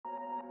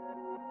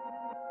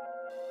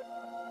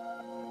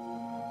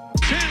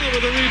Chandler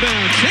with a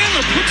rebound.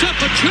 Chandler puts up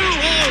a two.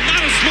 Oh,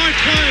 not a smart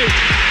play.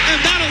 And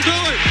that'll do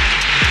it.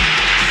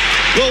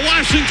 The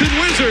Washington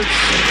Wizards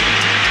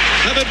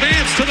have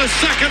advanced to the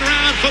second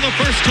round for the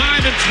first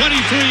time in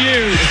 23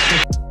 years.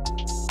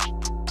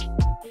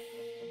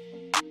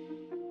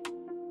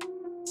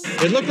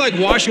 It looked like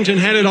Washington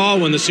had it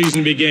all when the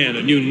season began.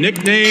 A new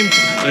nickname,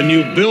 a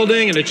new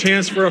building, and a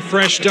chance for a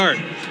fresh start.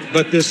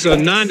 But this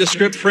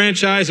nondescript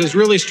franchise is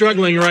really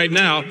struggling right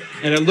now,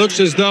 and it looks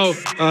as though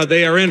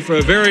they are in for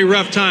a very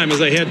rough time as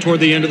they head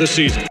toward the end of the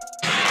season.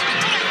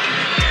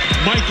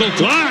 Michael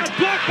blocked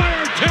by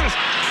Artest.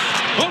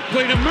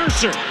 Oakley to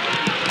Mercer.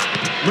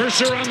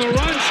 Mercer on the run.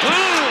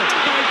 Oh,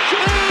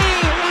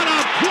 what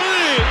a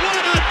play!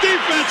 What a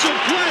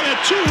defensive play! A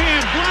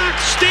two-hand block,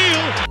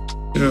 steal.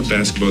 You know,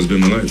 basketball's been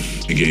my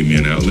life. It gave me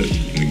an outlet,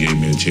 and it gave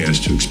me a chance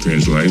to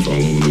experience life all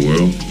over the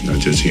world, not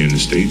just here in the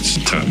States.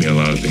 It taught me a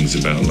lot of things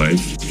about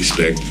life: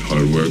 respect,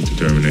 hard work,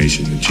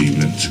 determination,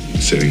 achievements,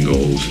 setting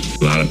goals,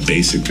 a lot of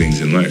basic things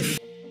in life.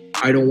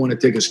 I don't want to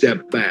take a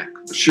step back.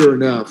 Sure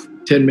enough,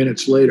 10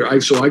 minutes later, I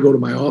go to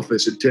my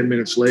office, and 10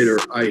 minutes later,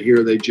 I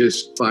hear they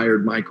just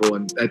fired Michael,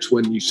 and that's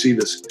when you see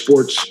the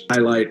sports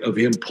highlight of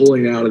him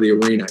pulling out of the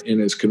arena in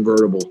his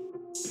convertible.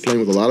 Playing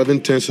with a lot of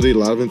intensity, a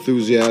lot of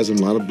enthusiasm,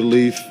 a lot of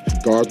belief,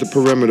 guard the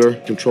perimeter,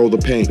 control the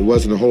paint. There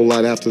wasn't a whole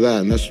lot after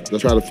that, and that's what I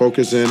try to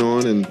focus in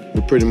on, and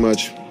we pretty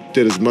much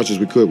did as much as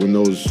we could in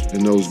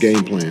those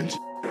game plans.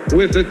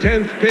 With the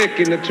 10th pick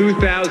in the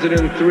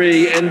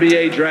 2003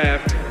 NBA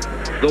Draft,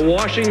 the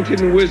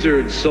Washington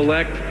Wizards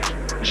select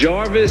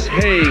Jarvis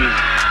Hayes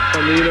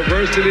from the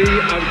University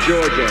of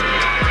Georgia.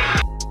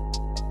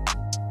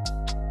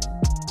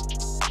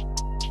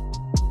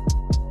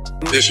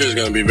 This year is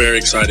going to be very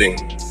exciting.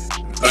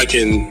 I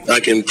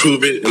can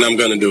prove it, and I'm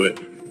going to do it.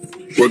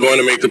 We're going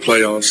to make the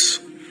playoffs.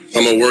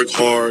 I'm going to work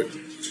hard.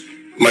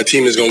 My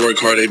team is going to work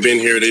hard. They've been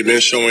here. They've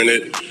been showing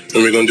it. And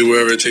we're going to do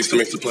whatever it takes to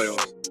make the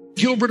playoffs.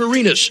 Gilbert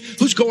Arenas,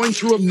 who's going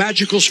through a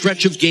magical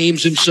stretch of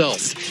games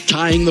himself,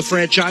 tying the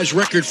franchise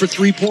record for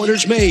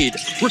three-pointers made,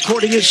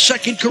 recording his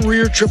second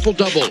career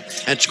triple-double,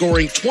 and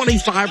scoring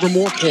 25 or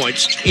more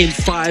points in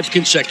 5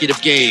 consecutive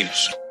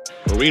games.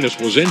 Arenas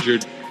was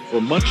injured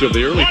for much of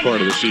the early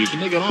part of the season.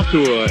 They got off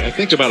to, I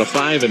think, about a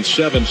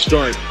 5-7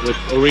 start with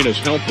Arenas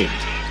healthy.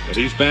 But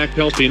he's back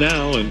healthy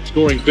now and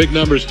scoring big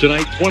numbers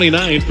tonight.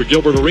 29 for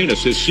Gilbert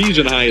Arenas. His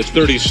season high is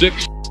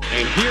 36.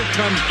 And here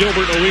comes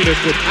Gilbert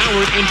Arenas with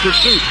Howard in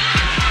pursuit.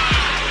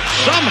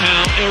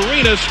 Somehow,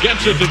 Arenas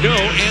gets it to go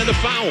and a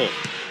foul.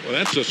 Well,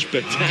 that's a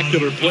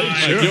spectacular play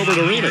by Gilbert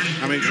Arenas.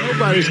 I mean,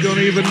 nobody's going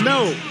to even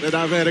know that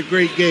I've had a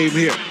great game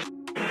here.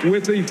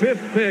 With the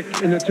 5th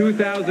pick in the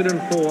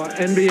 2004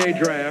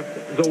 NBA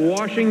Draft, the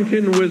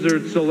Washington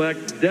Wizards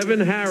select Devin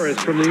Harris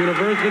from the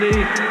University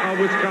of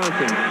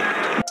Wisconsin.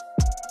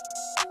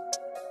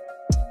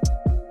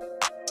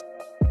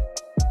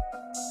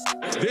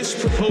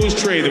 This proposed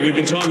trade that we've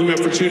been talking about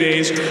for 2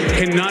 days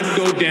cannot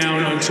go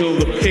down until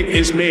the pick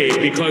is made,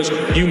 because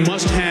you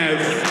must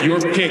have your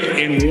pick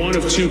in one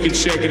of 2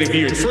 consecutive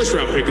years,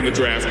 first-round pick in the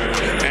draft,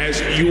 as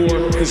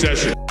your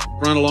possession.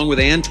 Run along with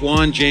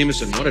Antawn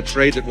Jamison. What a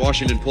trade that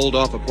Washington pulled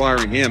off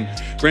acquiring him.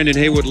 Brendan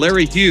Haywood,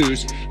 Larry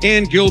Hughes,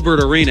 and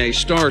Gilbert Arenas,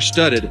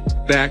 star-studded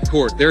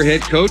backcourt. Their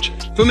head coach,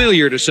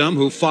 familiar to some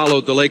who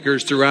followed the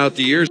Lakers throughout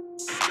the years.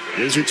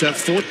 Wizards have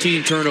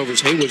 14 turnovers.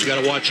 Haywood's got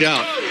to watch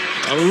out.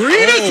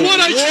 Arenas, what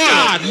a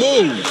shot!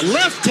 Move.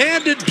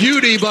 Left-handed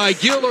beauty by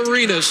Gil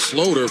Arenas.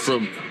 Floater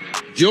from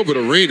Gilbert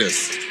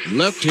Arenas.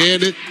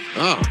 Left-handed.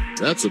 Oh,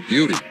 that's a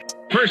beauty.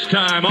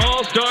 First-time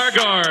All-Star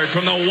guard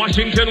from the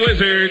Washington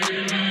Wizards,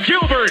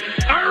 Gilbert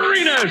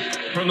Arenas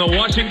from the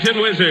Washington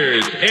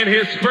Wizards. In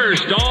his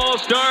first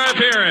All-Star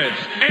appearance,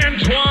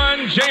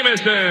 Antawn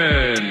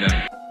Jamison.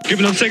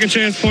 Giving up second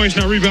chance points,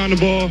 not rebounding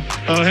the ball.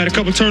 Had a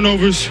couple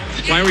turnovers.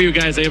 Why were you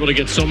guys able to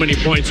get so many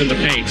points in the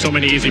paint, so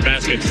many easy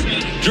baskets?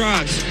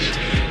 Drives.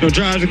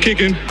 Drives and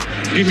kicking.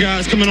 Getting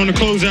guys coming on the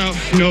closeout.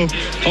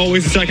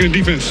 Always attacking the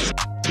defense.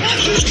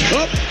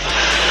 Up.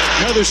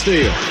 Another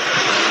steal.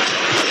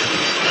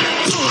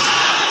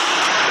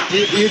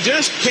 You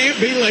just can't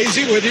be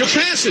lazy with your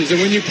passes. And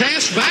when you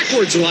pass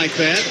backwards like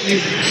that,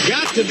 you've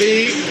got to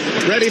be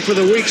ready for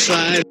the weak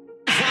side.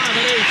 5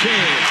 and 18.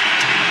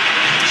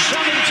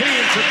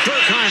 17 for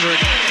Kirk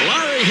Heinrich.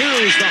 Larry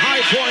Hughes, the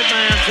high point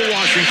man for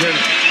Washington,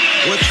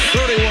 with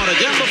 31.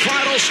 Again, the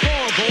final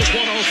score, Bulls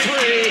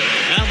 103,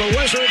 and the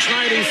Wizards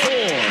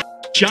 94.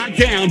 Shot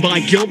down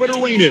by Gilbert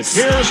Arenas.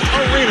 Here's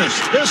Arenas.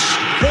 This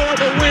for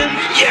the win.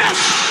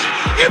 Yes!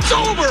 It's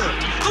over!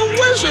 The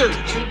Wizards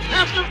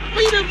have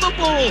defeated the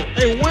Bulls.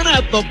 They win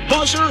at the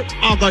buzzer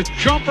on the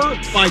jumper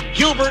by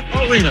Gilbert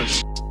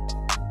Arenas.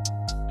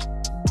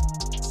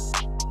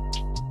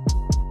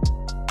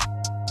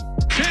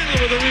 Chandler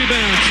with a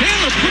rebound.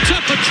 Chandler puts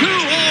up a two.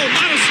 Oh,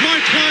 not a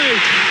smart play.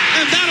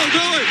 And that'll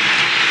do it.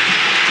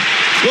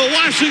 The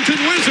Washington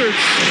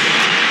Wizards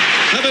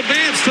have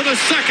advanced to the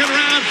second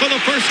round for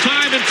the first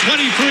time in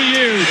 23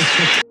 years.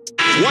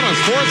 What a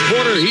fourth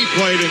quarter he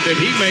played, and did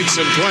he make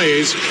some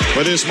plays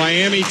for this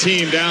Miami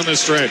team down the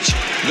stretch.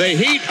 The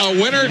Heat a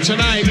winner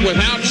tonight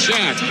without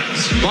Shaq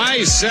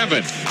by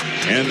 7,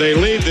 and they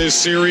lead this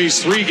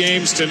series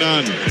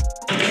 3-0.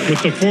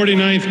 With the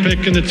 49th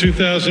pick in the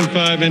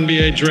 2005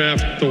 NBA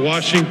Draft, the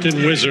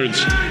Washington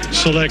Wizards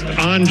select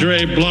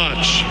Andre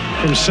Bloch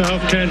from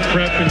South Kent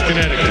Prep in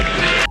Connecticut.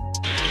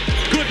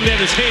 Gooden had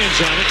his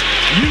hands on it.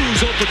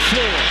 Hughes open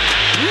floor.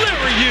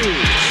 Larry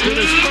Hughes with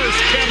his first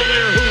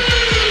Cavalier hoop.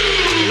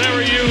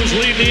 Larry Hughes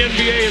leading the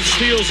NBA in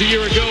steals a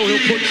year ago.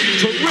 He'll put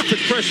terrific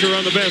pressure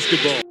on the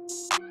basketball.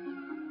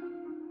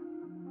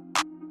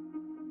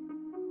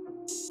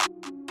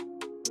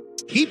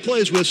 He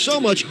plays with so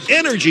much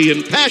energy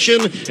and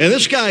passion, and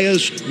this guy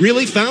has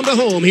really found a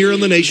home here in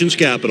the nation's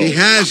capital. He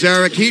has,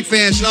 Eric. Heat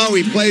fans know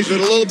he plays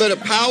with a little bit of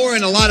power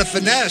and a lot of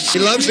finesse. He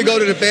loves to go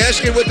to the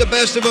basket with the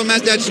best of them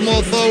at that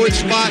small forward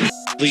spot.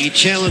 The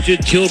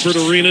talented Gilbert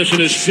Arenas in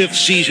his 5th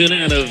season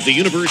out of the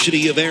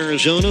University of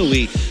Arizona.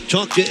 We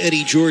talked to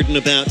Eddie Jordan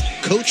about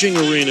coaching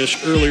Arenas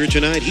earlier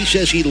tonight. He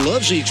says he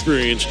loves the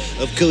experience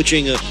of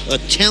coaching a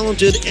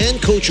talented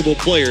and coachable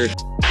player.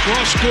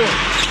 Cross court.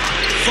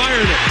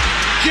 Fired it.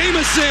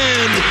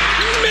 Jamison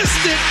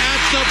missed it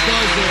at the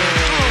buzzer.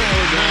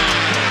 Oh, my.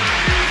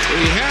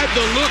 He had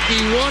the look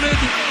he wanted.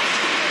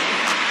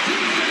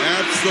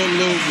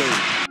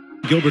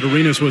 Absolutely. Gilbert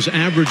Arenas was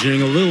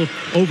averaging a little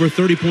over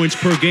 30 points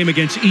per game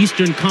against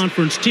Eastern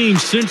Conference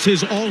teams since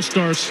his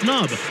All-Star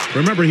snub.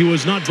 Remember, he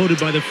was not voted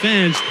by the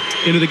fans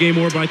into the game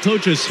or by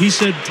coaches. He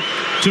said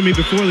to me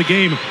before the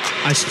game,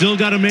 I still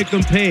got to make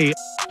them pay.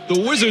 The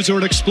Wizards are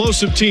an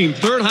explosive team,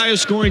 3rd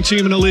highest scoring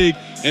team in the league,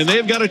 and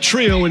they've got a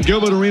trio in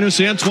Gilbert Arenas,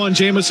 Antawn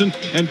Jamison,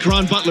 and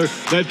Caron Butler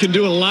that can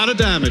do a lot of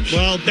damage.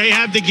 Well, they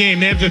have the game.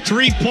 They have the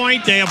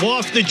 3-point. They have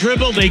off the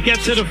dribble. They get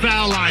to the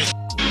foul line.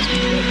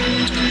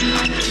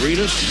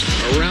 Arenas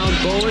around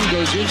Bowen,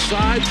 goes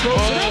inside, throws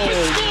it up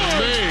and scores.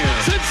 Man.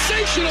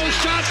 Sensational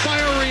shot by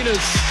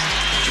Arenas.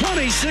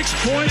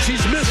 26 points.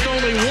 He's missed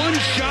only 1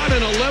 shot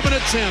in 11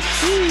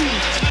 attempts.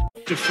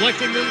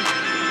 Deflecting them.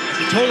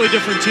 It's a totally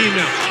different team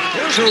now.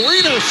 Here's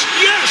Arenas.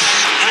 Yes!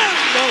 And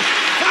the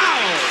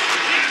foul!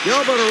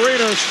 Gilbert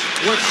Arenas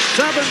with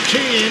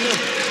 17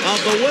 of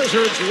the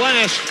Wizards'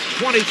 last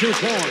 22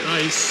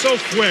 points. He's so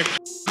quick.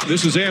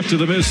 This is after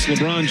the miss.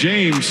 LeBron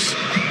James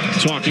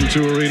talking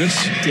to Arenas.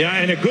 Yeah,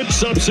 and a good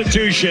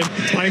substitution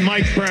by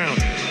Mike Brown.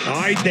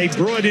 All right, they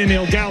brought in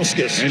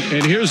Ilgauskas.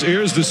 And here's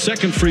the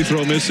second free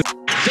throw miss.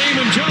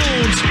 Damon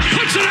Jones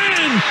puts it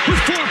in with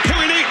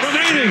 4.8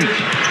 remaining.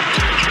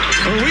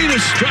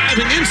 Arenas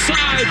driving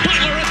inside.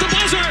 Butler at the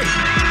buzzer.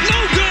 No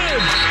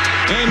good.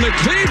 And the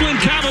Cleveland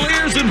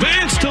Cavaliers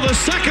advance to the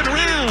 2nd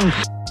round.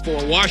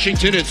 For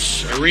Washington,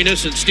 it's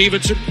Arenas and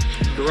Stevenson.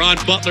 Caron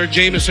Butler,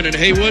 Jamison, and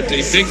Haywood.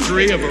 The big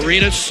three of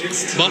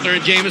Arenas, Butler,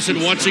 and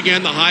Jamison, once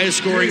again the highest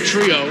scoring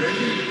trio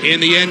in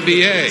the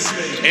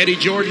NBA. Eddie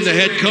Jordan, the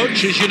head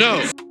coach, as you know.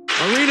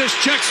 Arenas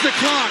checks the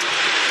clock.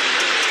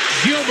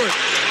 Gilbert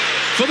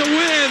for the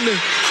win.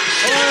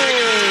 Oh,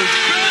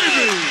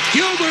 baby!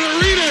 Gilbert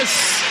Arenas,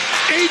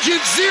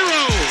 Agent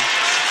Zero,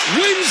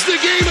 wins the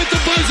game at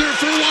the buzzer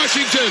for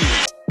Washington.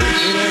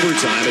 In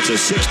overtime, it's a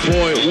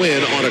 6-point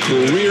win on a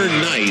career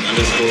night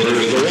for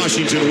the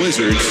Washington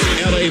Wizards.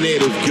 LA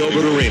native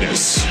Gilbert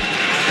Arenas.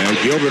 And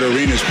Gilbert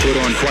Arenas put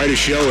on quite a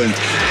show and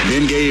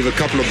then gave a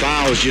couple of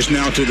bows just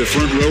now to the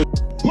front row.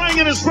 Playing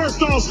in his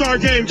first All-Star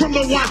game from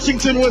the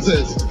Washington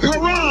Wizards,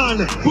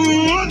 Caron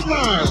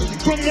Butler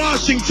from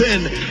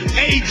Washington,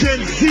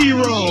 Agent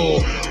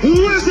Zero,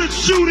 Wizard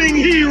shooting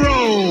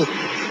hero,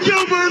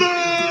 Gilbert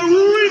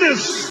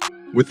Arenas.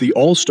 With the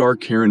all-star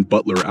Caron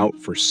Butler out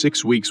for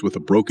 6 weeks with a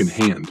broken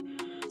hand,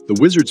 the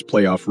Wizards'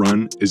 playoff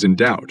run is in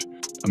doubt.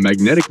 A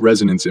magnetic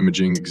resonance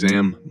imaging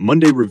exam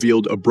Monday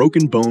revealed a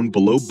broken bone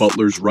below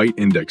Butler's right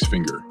index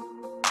finger.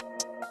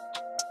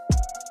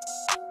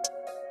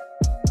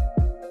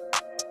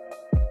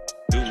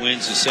 Who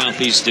wins the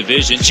Southeast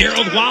Division?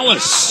 Gerald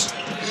Wallace.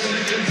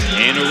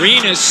 And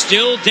Arenas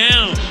still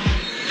down.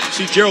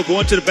 See Gerald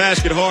going to the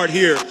basket hard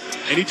here,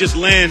 and he just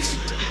lands.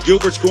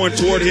 Gilbert's going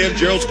toward him.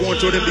 Gerald's going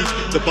toward him.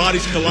 The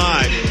bodies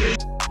collide.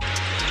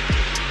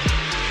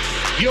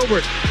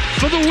 Gilbert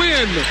for the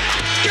win.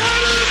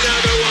 Got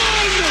another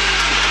one.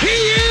 He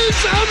is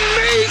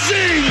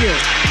amazing.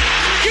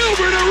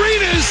 Gilbert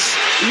Arenas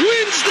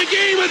wins the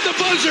game at the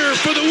buzzer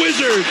for the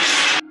Wizards.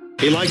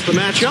 He likes the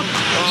matchup.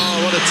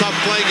 Oh, what a tough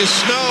play is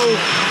Snow.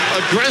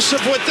 Aggressive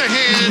with the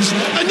hands,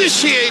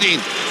 initiating,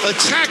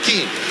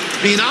 attacking,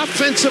 being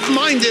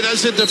offensive-minded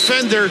as a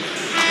defender.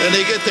 And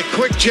they get the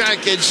quick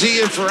jack and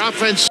Z in for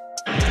offense.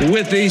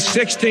 With the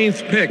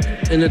 16th pick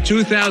in the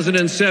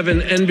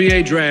 2007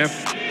 NBA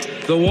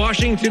Draft, the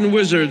Washington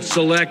Wizards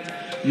select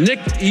Nick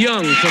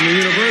Young from the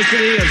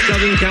University of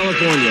Southern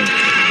California.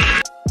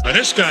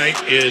 This guy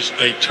is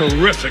a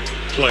terrific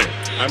player.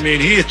 I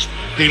mean,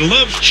 he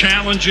loves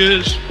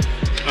challenges.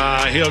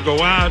 He'll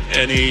go out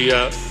and he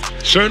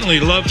certainly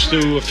loves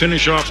to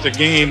finish off the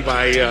game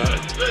by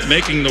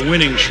making the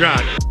winning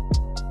shot.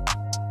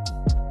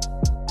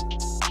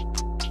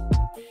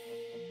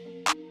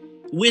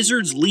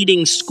 Wizards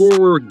leading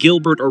scorer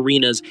Gilbert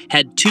Arenas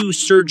had 2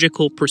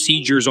 surgical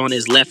procedures on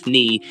his left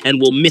knee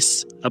and will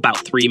miss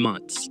about 3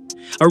 months.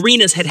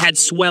 Arenas had had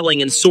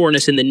swelling and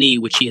soreness in the knee,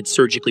 which he had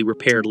surgically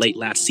repaired late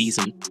last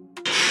season.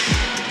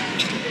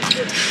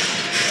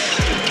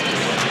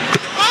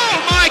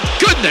 Oh my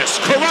goodness,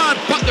 Caron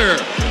Butler.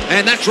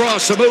 And that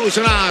draws some oohs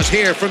and ahs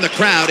here from the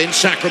crowd in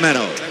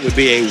Sacramento. That would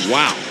be a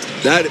wow.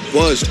 That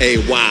was a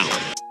wow.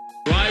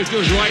 Drives to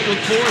his right with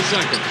 4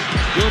 seconds.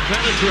 Will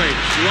penetrate.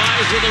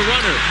 Drives with a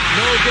runner.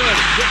 No good.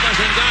 Tip by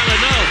Sangala.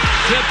 No.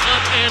 Tip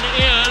up and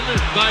in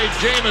by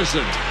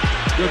Jamison.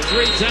 With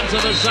 3/10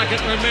 of a second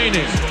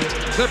remaining.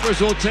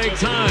 Clippers will take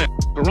time.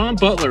 Caron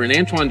Butler and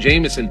Antawn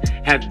Jamison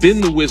have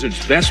been the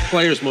Wizards' best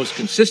players, most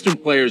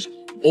consistent players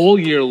all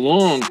year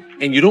long,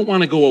 and you don't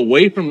want to go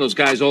away from those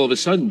guys all of a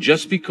sudden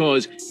just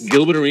because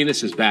Gilbert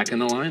Arenas is back in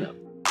the lineup.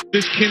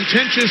 This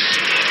contentious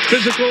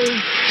physical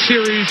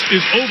series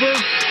is over,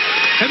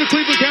 and the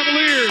Cleveland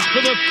Cavaliers,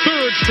 for the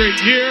 3rd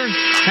straight year,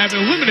 have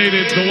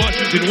eliminated the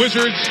Washington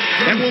Wizards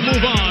and will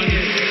move on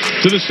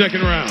to the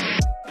 2nd round.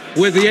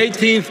 With the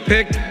 18th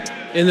pick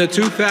in the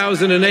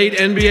 2008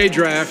 NBA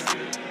Draft,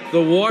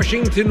 the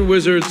Washington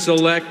Wizards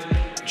select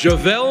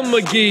JaVale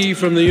McGee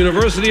from the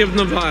University of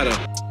Nevada.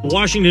 The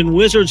Washington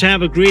Wizards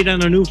have agreed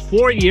on a new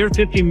 4-year,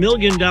 $50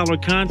 million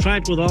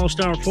contract with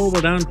All-Star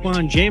forward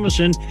Antawn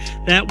Jamison.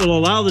 That will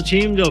allow the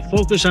team to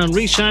focus on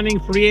re-signing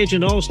free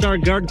agent All-Star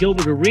guard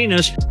Gilbert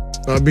Arenas.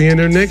 I'll be in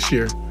there next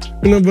year.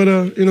 But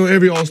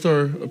every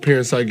All-Star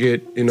appearance I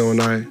get, and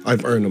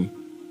I've earned them.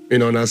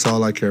 And that's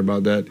all I care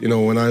about. That,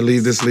 when I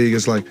leave this league,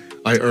 it's like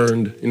I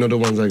earned, the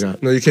ones I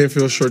got. You can't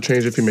feel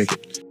shortchanged if you make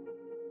it.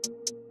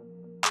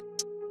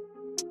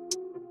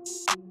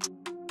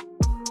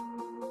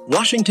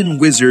 Washington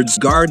Wizards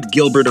guard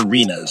Gilbert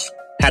Arenas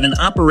had an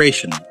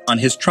operation on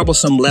his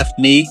troublesome left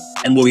knee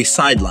and will be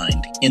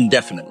sidelined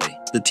indefinitely,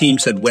 the team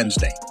said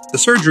Wednesday. The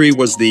surgery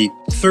was the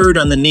 3rd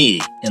on the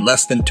knee in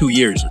less than 2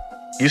 years.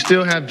 You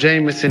still have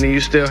Jamison and you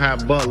still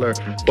have Butler,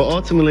 but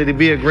ultimately to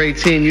be a great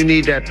team, you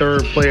need that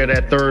 3rd player,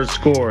 that 3rd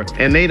scorer,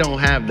 and they don't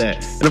have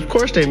that. And of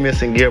course they're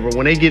missing Gilbert.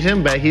 When they get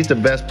him back, he's the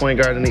best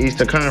point guard in the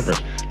Eastern Conference.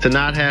 To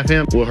not have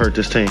him will hurt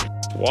this team.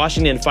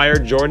 Washington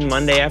fired Jordan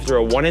Monday after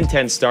a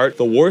 1-10 start,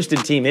 the worst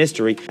in team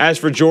history. As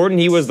for Jordan,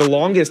 he was the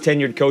longest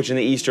tenured coach in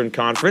the Eastern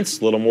Conference,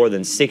 a little more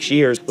than 6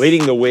 years,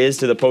 leading the Wiz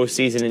to the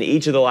postseason in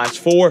each of the last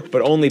 4,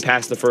 but only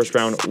passed the first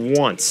round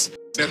once.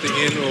 At the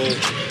end, will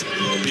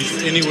be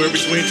anywhere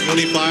between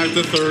 25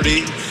 to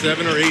 30,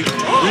 7 or 8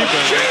 rebounds.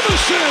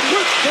 Jamison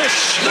with the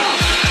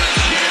stuff.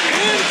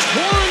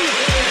 Antawn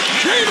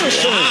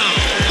Jamison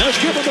has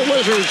given the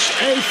Wizards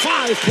a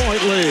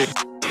 5-point lead.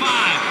 5.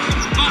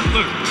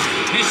 Butler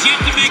has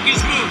yet to make his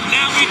move.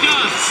 Now he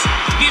does.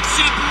 Hit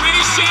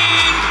separation.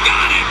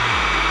 Got it.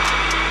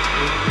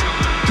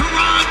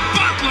 Caron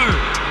Butler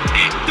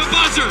at the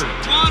buzzer.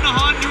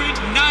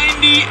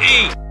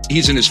 198.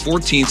 He's in his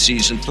 14th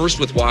season, first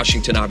with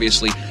Washington,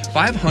 obviously,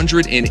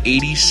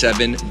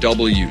 587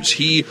 W's.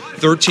 He,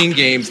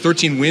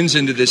 13 wins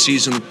into this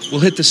season, will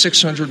hit the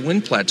 600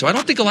 win plateau. I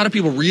don't think a lot of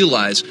people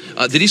realize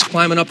that he's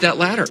climbing up that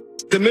ladder.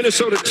 The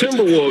Minnesota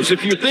Timberwolves,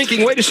 if you're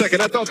thinking, wait a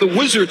second, I thought the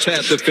Wizards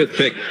had the 5th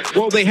pick.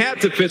 Well, they had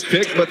the 5th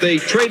pick, but they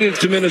traded it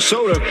to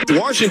Minnesota.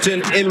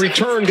 Washington, in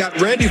return, got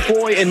Randy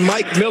Foye and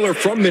Mike Miller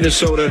from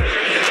Minnesota,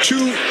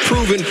 2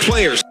 proven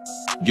players.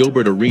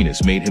 Gilbert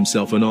Arenas made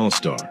himself an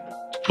all-star,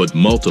 but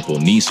multiple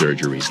knee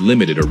surgeries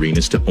limited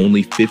Arenas to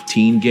only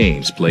 15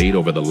 games played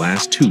over the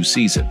last 2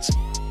 seasons,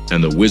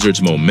 and the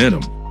Wizards'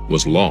 momentum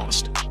was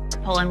lost.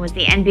 Poland was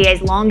the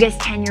NBA's longest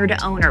tenured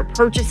owner,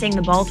 purchasing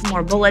the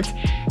Baltimore Bullets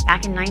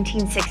back in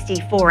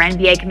 1964.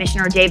 NBA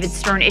Commissioner David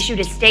Stern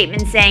issued a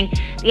statement saying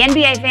the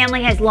NBA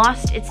family has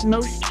lost its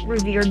most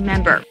revered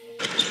member.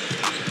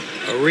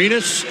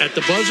 Arenas at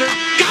the buzzer.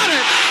 Got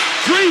it!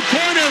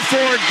 3-pointer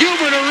for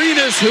Gilbert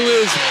Arenas, who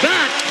is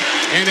back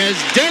and as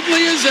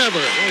deadly as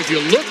ever. If you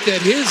looked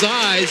at his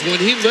eyes when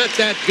he let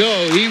that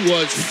go, he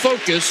was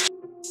focused.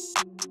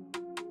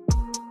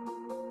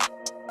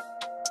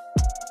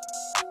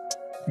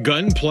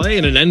 Gunplay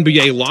in an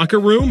NBA locker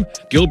room?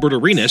 Gilbert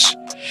Arenas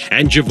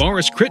and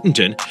Javaris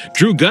Crittenton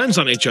drew guns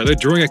on each other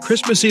during a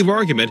Christmas Eve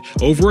argument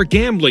over a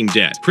gambling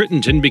debt.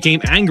 Crittenton became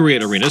angry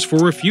at Arenas for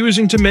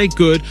refusing to make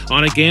good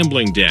on a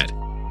gambling debt.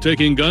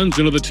 Taking guns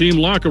into the team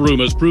locker room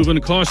has proven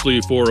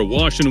costly for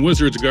Washington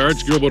Wizards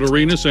guards Gilbert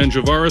Arenas and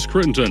Javaris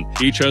Crittenton.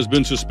 Each has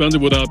been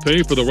suspended without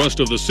pay for the rest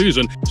of the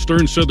season.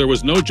 Stern said there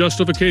was no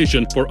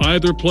justification for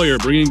either player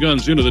bringing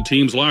guns into the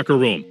team's locker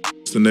room.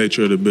 It's the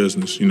nature of the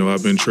business.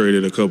 I've been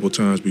traded a couple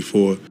times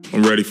before.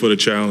 I'm ready for the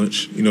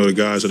challenge. The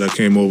guys that I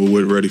came over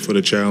with ready for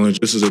the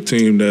challenge. This is a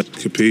team that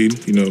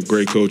competes,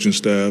 great coaching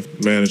staff,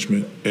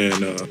 management,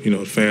 and,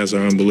 fans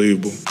are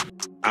unbelievable.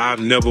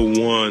 I've never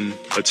won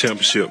a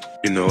championship.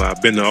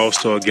 I've been to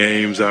All-Star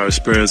games. I've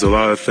experienced a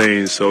lot of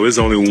things. So it's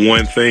only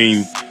one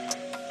thing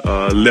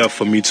left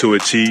for me to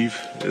achieve.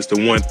 It's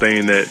the one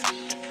thing that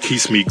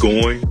keeps me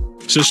going.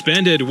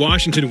 Suspended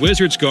Washington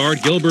Wizards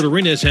guard Gilbert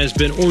Arenas has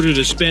been ordered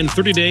to spend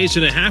 30 days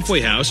in a halfway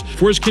house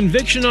for his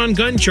conviction on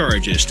gun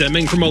charges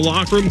stemming from a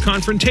locker room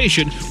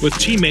confrontation with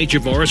teammate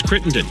Javaris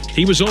Crittenden.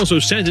 He was also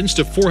sentenced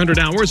to 400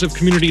 hours of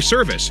community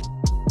service.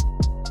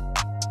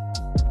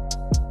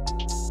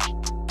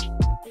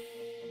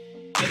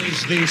 It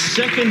is the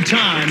second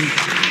time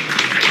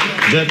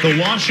that the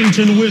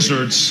Washington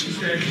Wizards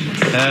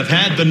have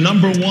had the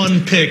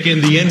 #1 pick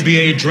in the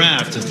NBA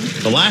draft.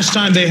 The last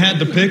time they had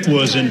the pick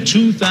was in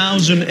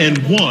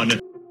 2001.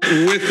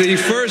 With the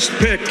first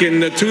pick in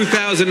the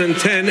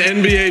 2010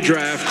 NBA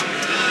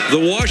draft, the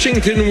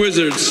Washington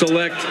Wizards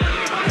select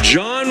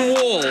John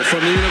Wall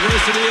from the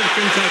University of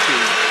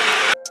Kentucky.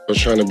 I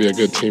was trying to be a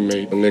good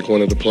teammate. Nick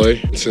wanted to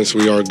play. Since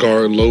we are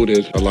guard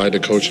loaded, I lied to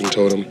coach and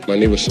told him my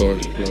knee was sore,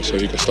 so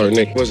he can start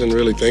Nick. Wasn't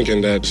really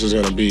thinking that this was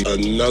going to be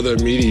another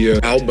media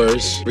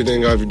outburst.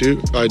 Everything I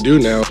do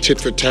now, tit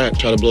for tat,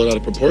 try to blow it out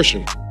of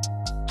proportion.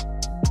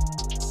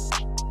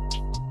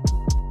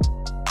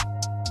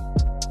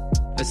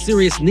 A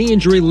serious knee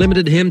injury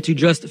limited him to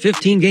just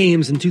 15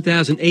 games in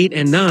 2008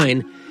 and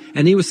 9,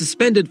 and he was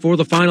suspended for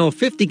the final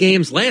 50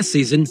 games last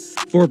season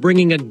for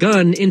bringing a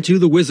gun into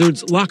the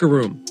Wizards' locker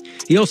room.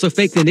 He also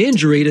faked an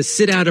injury to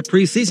sit out a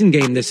preseason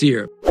game this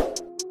year.